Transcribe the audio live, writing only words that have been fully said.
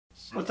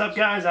What's up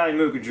guys, I'm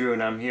Hookah-Drew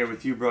and I'm here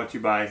with you, brought to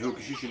you by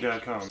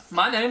Hookah-Drews.com.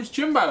 My name's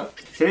Jimbo.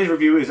 Today's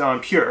review is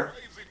on Pure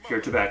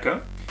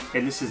tobacco,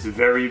 and this is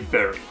Very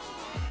Berry.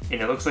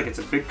 And it looks like it's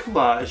a big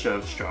collage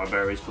of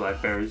strawberries,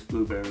 blackberries,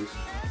 blueberries,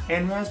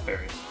 and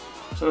raspberries.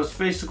 So it's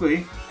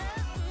basically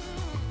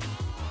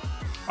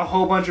a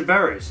whole bunch of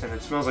berries, and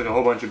it smells like a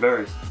whole bunch of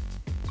berries.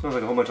 It smells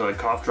like a whole bunch of like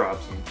cough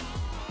drops and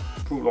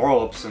fruit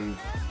roll-ups and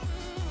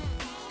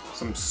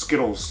some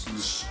Skittles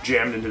just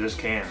jammed into this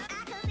can.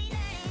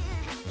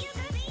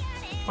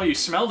 Well, you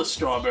smell the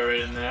strawberry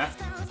in there,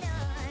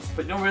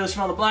 but you don't really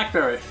smell the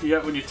blackberry.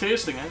 Yet when you're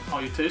tasting it,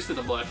 you tasted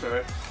the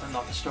blackberry and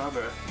not the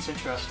strawberry. It's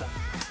interesting.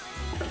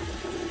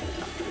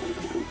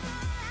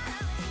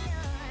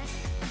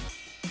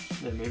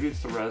 Yeah, maybe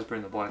it's the raspberry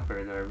and the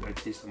blackberry that I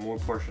taste more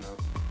portion of.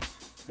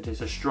 I taste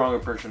a stronger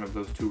portion of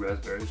those two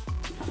raspberries.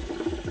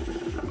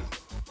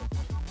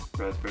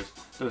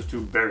 Those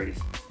two berries.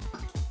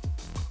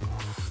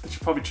 I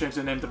should probably change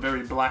the name to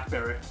Very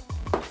Blackberry,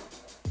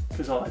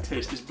 because all I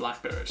taste is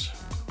blackberries.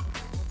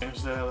 Have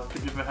you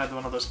ever had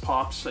one of those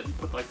pops that you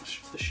put like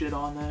the shit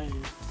on there,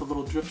 you put the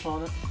little drips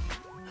on it?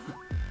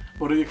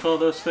 What do you call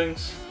those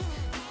things?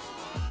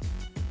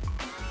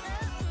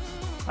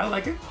 I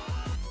like it.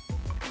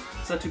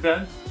 It's not too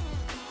bad.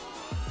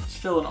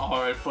 Still an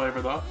alright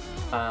flavor though.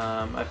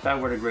 If I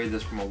were to grade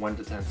this from a 1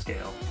 to 10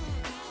 scale,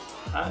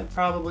 I'd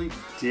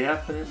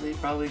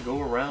definitely go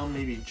around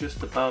maybe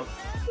just about.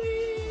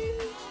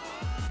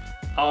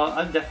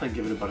 I'd definitely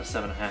give it about a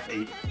 7.5,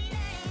 8.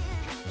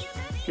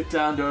 Get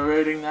down to a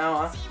rating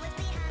now, huh?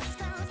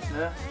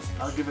 Yeah,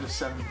 I'll give it a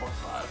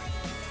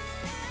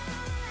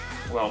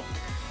 7.5. Well,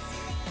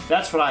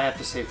 that's what I have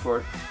to say for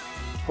it.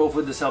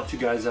 Hopefully this helped you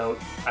guys out.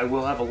 I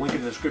will have a link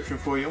in the description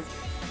for you.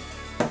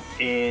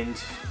 And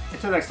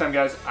until next time,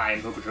 guys, I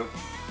am Hookah-Drew.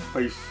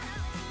 Peace.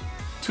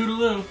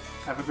 Toodaloo.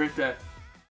 Have a great day.